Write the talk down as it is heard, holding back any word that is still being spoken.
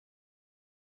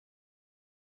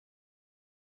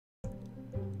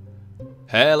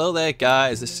Hello there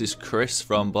guys, this is Chris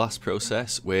from Blast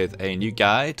Process with a new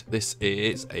guide. This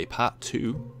is a part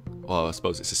 2, or I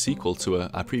suppose it's a sequel to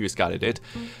a previous guide I did.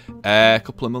 A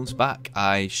couple of months back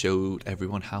I showed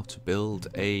everyone how to build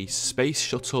a space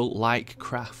shuttle like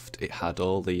craft. It had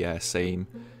all the same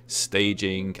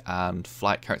staging and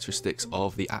flight characteristics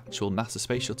of the actual NASA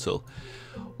space shuttle.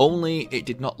 Only it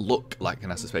did not look like a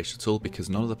NASA space shuttle because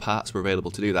none of the parts were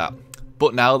available to do that.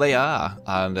 But now they are,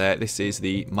 and this is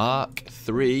the Mark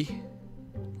 3.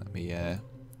 Let me, where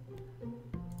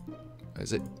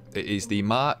is it? It is the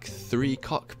Mark 3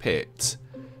 cockpit.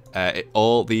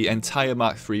 The entire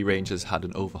Mark 3 range has had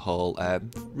an overhaul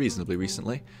reasonably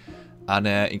recently, and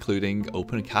including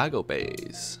open cargo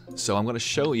bays. So I'm going to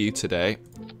show you today,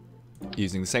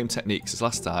 using the same techniques as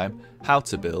last time, how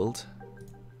to build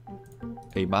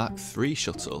a Mark 3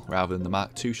 shuttle rather than the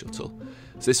Mark 2 shuttle.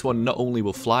 So this one not only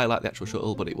will fly like the actual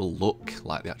shuttle, but it will look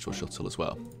like the actual shuttle as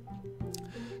well.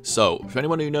 So, for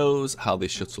anyone who knows how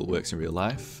this shuttle works in real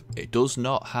life, it does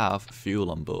not have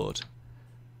fuel on board.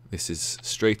 This is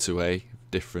straight away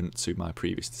different to my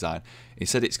previous design.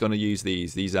 Instead, it's going to use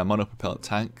these. These are monopropellant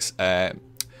tanks,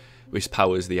 which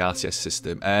powers the RCS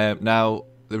system. Now,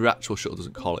 the actual shuttle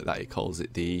doesn't call it that. It calls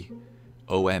it the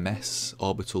OMS,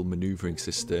 Orbital Maneuvering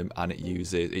System, and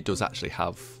it does actually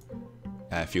have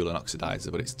fuel and oxidizer,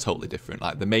 but it's totally different.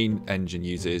 Like the main engine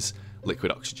uses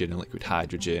liquid oxygen and liquid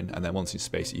hydrogen, and then once in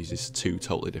space it uses two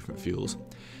totally different fuels.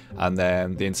 And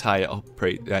then the entire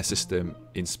system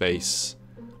in space,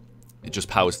 it just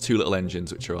powers two little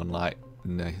engines which are on like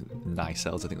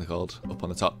nacelles, I think they're called, up on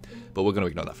the top. But we're going to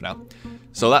ignore that for now.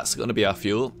 So that's going to be our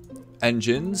fuel.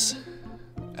 Engines.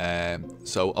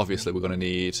 So obviously we're going to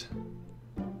need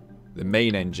the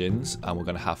main engines, and we're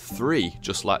going to have 3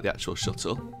 just like the actual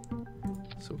shuttle.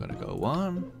 So we're going to go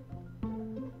 1,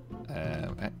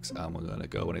 X, and we're going to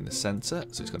go one in the centre,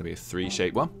 so it's going to be a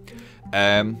 3-shaped one.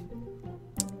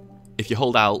 If you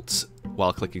hold Alt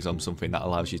while clicking on something, that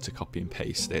allows you to copy and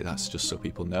paste it. That's just so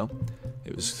people know.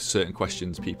 It was certain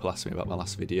questions people asked me about my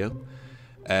last video.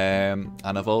 And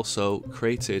I've also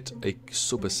created a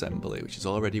sub-assembly, which is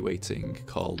already waiting,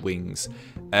 called wings.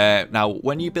 Now,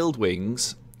 when you build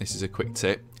wings, this is a quick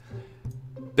tip.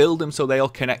 Build them so they all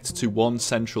connect to one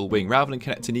central wing. Rather than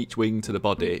connecting each wing to the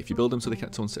body, if you build them so they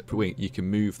connect to one separate wing, you can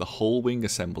move the whole wing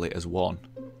assembly as one,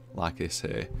 like this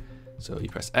here. So you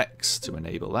press X to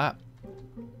enable that.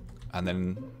 And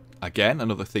then, again,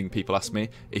 another thing people ask me,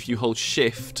 if you hold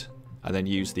Shift and then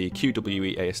use the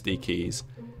QWE ASD keys,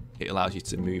 it allows you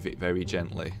to move it very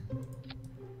gently.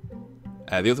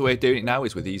 The other way of doing it now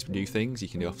is with these new things. You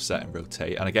can do offset and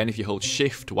rotate. And again, if you hold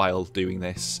Shift while doing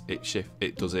this,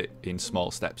 it does it in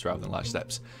small steps rather than large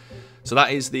steps. So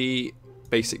that is the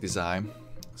basic design.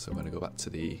 So I'm going to go back to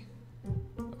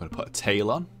I'm going to put a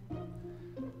tail on.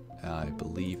 I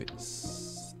believe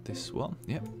it's this one.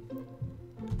 Yep.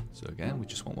 So again, we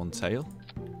just want one tail.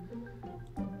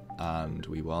 And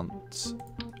we want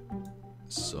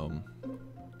some...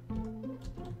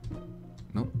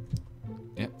 Nope.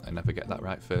 Yep, I never get that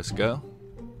right first go.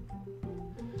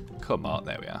 Come on,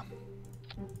 there we are.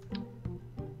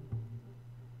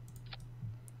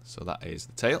 So that is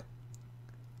the tail.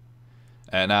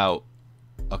 Now,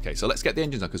 okay, so let's get the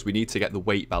engines on because we need to get the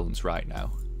weight balance right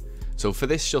now. So for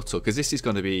this shuttle, because this is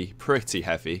going to be pretty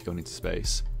heavy going into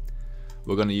space,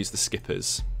 we're going to use the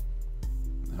skippers.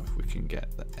 Now if we can get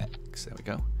the X, there we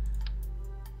go.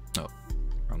 Oh,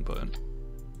 wrong button.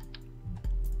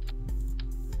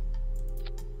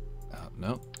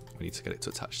 No, we need to get it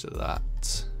to attach to that.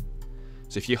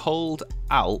 So if you hold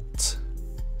Alt,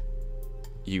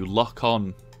 you lock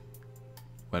on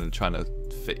when trying to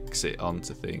fix it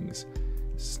onto things.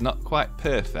 It's not quite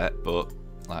perfect, but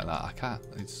like that, I can't.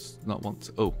 It's not want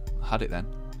to. Oh, I had it then.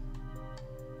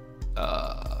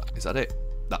 Is that it?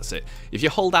 That's it. If you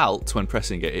hold Alt when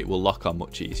pressing it, it will lock on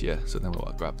much easier. So then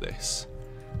we'll grab this.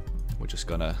 We're just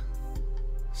gonna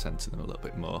center them a little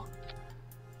bit more.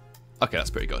 Okay,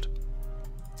 that's pretty good.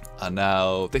 And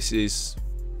now this is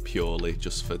purely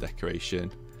just for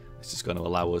decoration. This is going to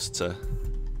allow us to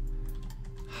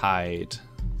hide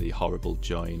the horrible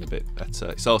join a bit better.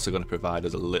 It's also going to provide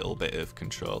us a little bit of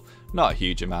control. Not a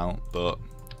huge amount, but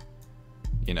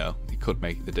you know, it could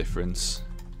make the difference.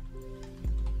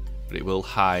 But it will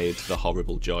hide the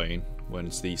horrible join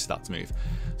once these start to move.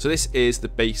 So this is the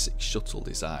basic shuttle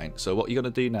design. So what you're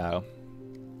going to do now,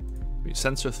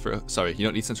 center of thrust. Sorry, you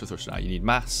don't need center of thrust now. You need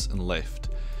mass and lift.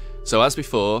 So as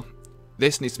before,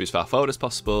 this needs to be as far forward as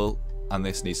possible, and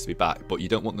this needs to be back, but you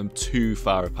don't want them too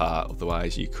far apart,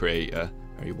 otherwise you create a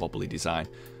very wobbly design.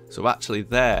 So actually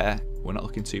there, we're not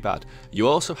looking too bad. You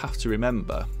also have to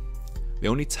remember, the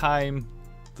only time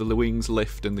the wings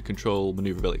lift and the control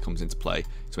maneuverability comes into play.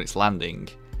 So when it's landing,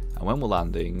 and when we're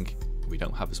landing, we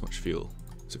don't have as much fuel.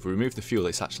 So if we remove the fuel,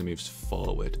 it actually moves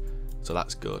forward. So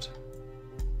that's good.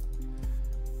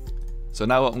 So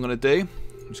now what I'm going to do,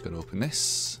 I'm just going to open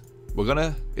this. We're going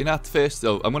to, in our first,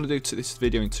 I'm going to do this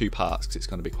video in 2 parts because it's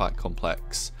going to be quite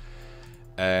complex.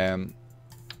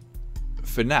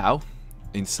 For now,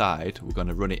 inside, we're going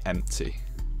to run it empty.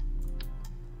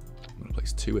 I'm going to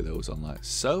place 2 of those on like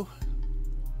so.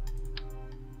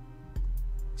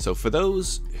 So for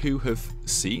those who have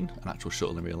seen an actual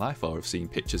shuttle in real life or have seen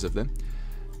pictures of them,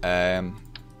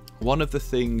 one of the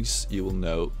things you will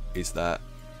note is that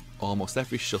almost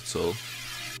every shuttle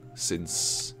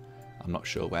since I'm not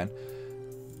sure when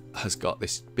has got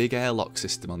this big airlock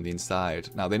system on the inside.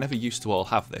 Now they never used to all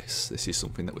have this. This is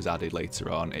something that was added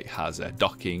later on. It has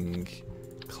docking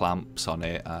clamps on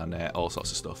it and all sorts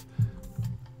of stuff.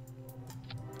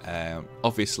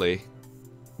 Obviously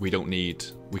we don't need,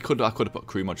 I could have put a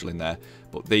crew module in there,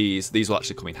 but these will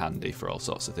actually come in handy for all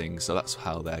sorts of things, so that's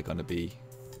how they're going to be.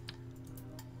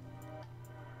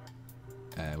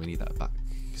 We need that back,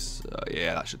 so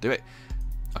yeah, that should do it.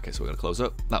 Okay, so we're going to close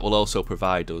up. That will also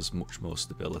provide us much more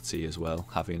stability as well,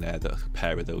 having a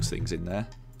pair of those things in there.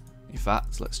 In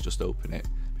fact, let's just open it.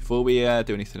 Before we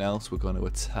do anything else, we're going to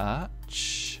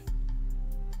attach.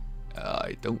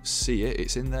 I don't see it,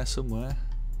 it's in there somewhere.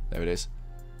 There it is.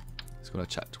 Just going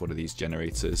to check one of these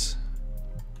generators.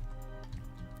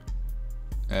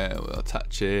 We'll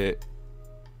attach it.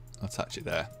 I'll attach it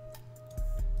there.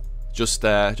 Just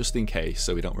in case,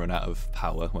 so we don't run out of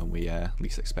power when we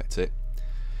least expect it.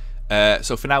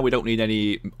 So for now, we don't need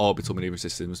any orbital maneuver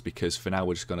systems because for now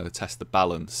we're just going to test the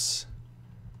balance.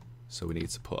 So we need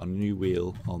to put a new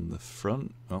wheel on the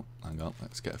front. Oh, hang on,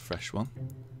 let's get a fresh one.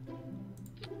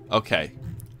 Okay.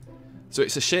 So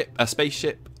it's a ship, a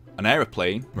spaceship. An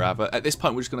aeroplane, rather. At this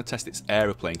point, we're just going to test its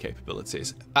aeroplane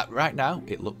capabilities. Right now,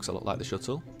 it looks a lot like the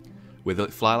shuttle. Will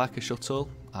it fly like a shuttle?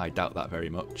 I doubt that very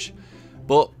much.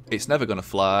 But it's never going to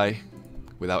fly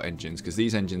without engines, because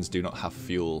these engines do not have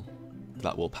fuel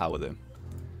that will power them.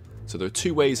 So there are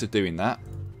 2 ways of doing that.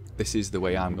 This is the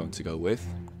way I'm going to go with.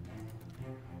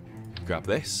 Grab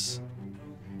this.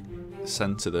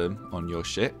 Center them on your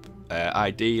ship.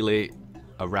 Ideally,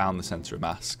 around the center of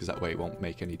mass, because that way it won't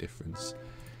make any difference.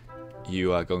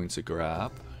 You are going to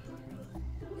grab,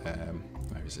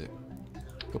 where is it?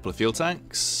 A couple of fuel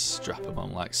tanks, strap them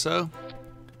on like so,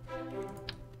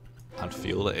 and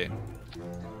fuel it in.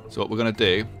 So what we're going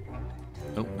to do,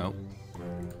 oh no.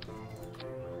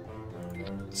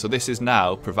 So this is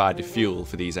now provided fuel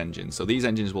for these engines. So these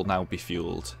engines will now be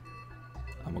fueled,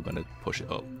 and we're going to push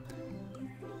it up.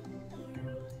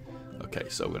 Okay,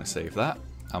 so we're going to save that.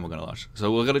 And we're going to launch.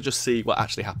 So we're going to just see what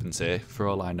actually happens here. For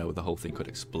all I know, the whole thing could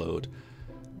explode.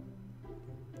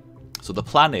 So the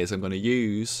plan is I'm going to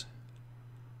use...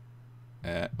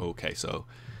 okay, so...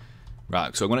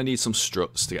 Right, so I'm going to need some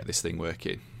struts to get this thing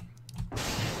working.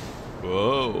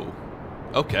 Whoa.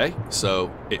 Okay, so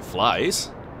it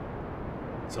flies.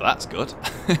 So that's good.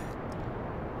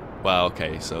 Wow,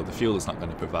 okay, so the fuel is not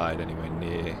going to provide anywhere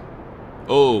near...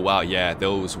 Oh, wow, yeah,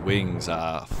 those wings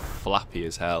are flappy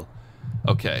as hell.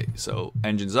 Okay, so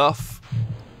engines off,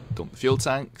 dump the fuel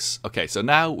tanks. Okay, so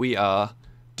now we are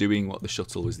doing what the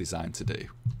shuttle was designed to do.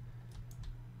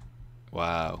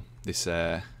 Wow, this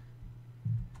is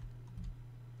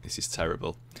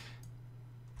terrible.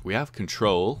 We have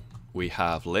control, we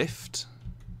have lift.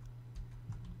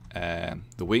 The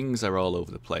wings are all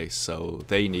over the place, so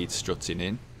they need strutting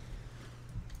in.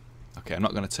 Okay, I'm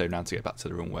not going to turn around to get back to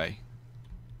the runway,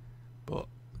 but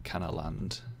can I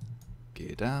land?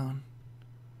 Gear down.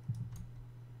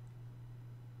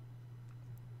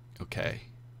 Okay,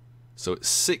 so at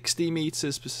 60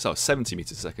 meters per, so 70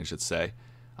 meters a second, I should say,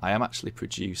 I am actually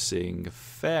producing a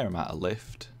fair amount of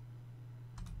lift.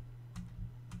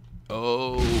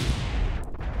 Oh,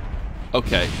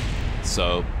 okay,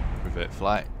 so revert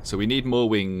flight. So we need more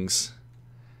wings,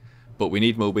 but we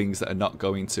need more wings that are not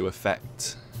going to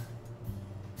affect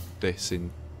this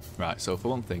in. Right, so for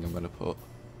one thing, I'm going to put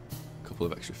a couple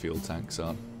of extra fuel tanks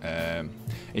on.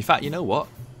 In fact, you know what?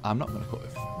 I'm not going to put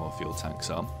more fuel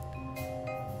tanks on.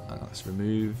 Let's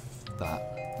remove that.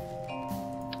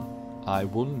 I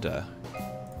wonder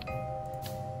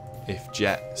if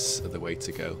jets are the way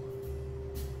to go.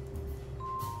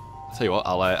 I'll tell you what,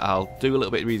 I'll do a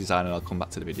little bit of redesign and I'll come back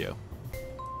to the video.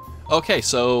 Okay,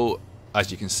 so as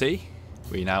you can see,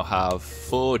 we now have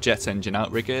 4 jet engine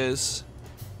outriggers,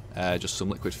 just some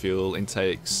liquid fuel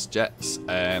intakes, jets.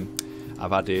 I've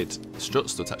added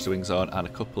struts to attach the wings on and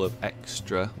a couple of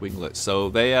extra winglets. So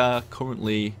they are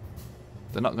currently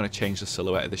They're not going to change the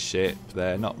silhouette of the ship.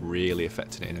 They're not really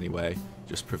affecting it in any way.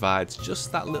 Just provides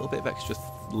just that little bit of extra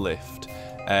lift.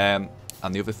 And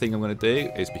the other thing I'm going to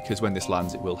do is, because when this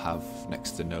lands it will have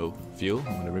next to no fuel,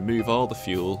 I'm going to remove all the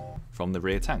fuel from the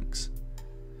rear tanks.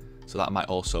 So that might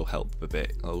also help a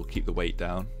bit. I'll keep the weight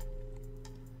down.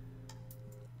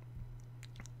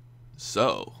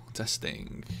 So,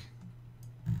 testing.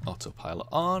 Autopilot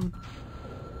on.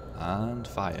 And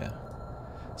fire.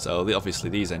 So obviously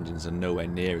these engines are nowhere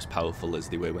near as powerful as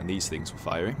they were when these things were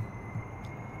firing.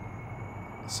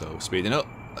 So speeding up.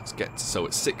 Let's get so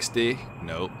it's 60.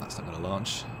 No, that's not going to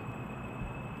launch.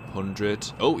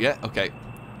 100. Oh yeah, okay.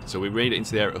 So we made it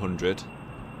into the air at 100.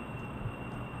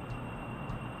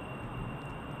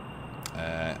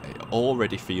 It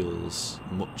already feels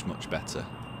much, much better.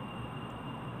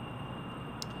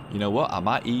 You know what? I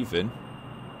might even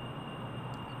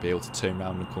be able to turn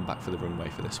around and come back for the runway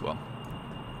for this one.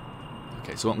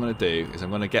 Okay, so what I'm going to do is I'm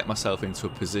going to get myself into a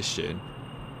position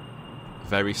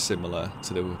very similar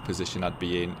to the position I'd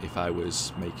be in if I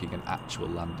was making an actual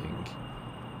landing.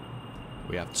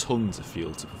 We have tons of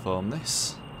fuel to perform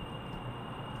this.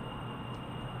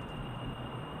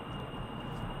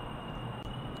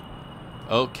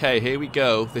 Okay, here we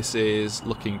go. This is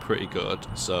looking pretty good.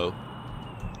 So,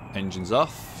 engines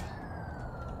off.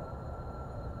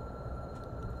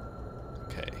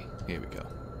 Okay, here we go.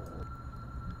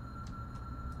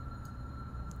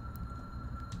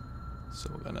 So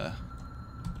we're gonna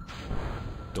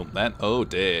dump them. Oh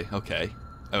dear, okay.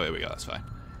 Oh, here we go, that's fine.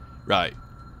 Right.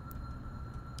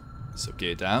 So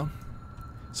gear down.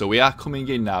 So we are coming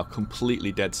in now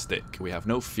completely dead stick. We have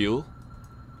no fuel.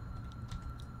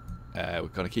 We're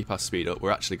going to keep our speed up.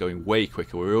 We're actually going way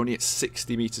quicker. We were only at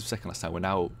 60 meters per second last time. We're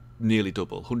now nearly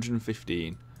double,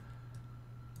 115.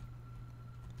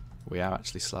 We are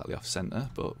actually slightly off center,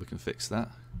 but we can fix that.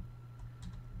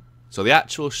 So the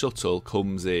actual shuttle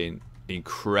comes in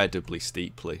incredibly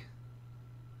steeply.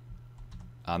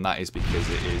 And that is because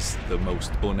it is the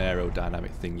most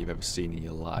unaerodynamic thing you've ever seen in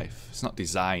your life. It's not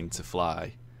designed to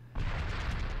fly.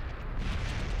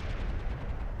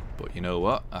 But you know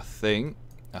what? I think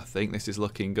this is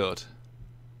looking good.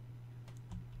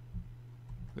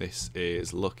 This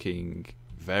is looking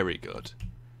very good.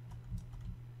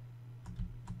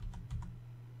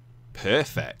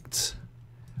 Perfect.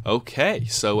 Okay,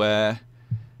 so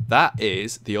that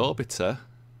is the orbiter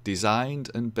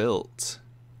designed and built.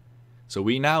 So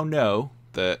we now know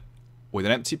that with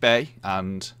an empty bay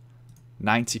and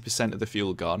 90% of the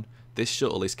fuel gone, this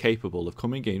shuttle is capable of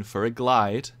coming in for a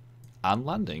glide and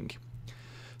landing.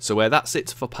 So that's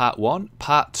it for part 1.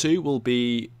 Part 2 will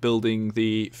be building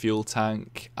the fuel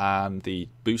tank and the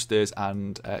boosters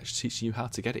and teaching you how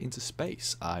to get it into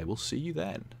space. I will see you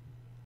then.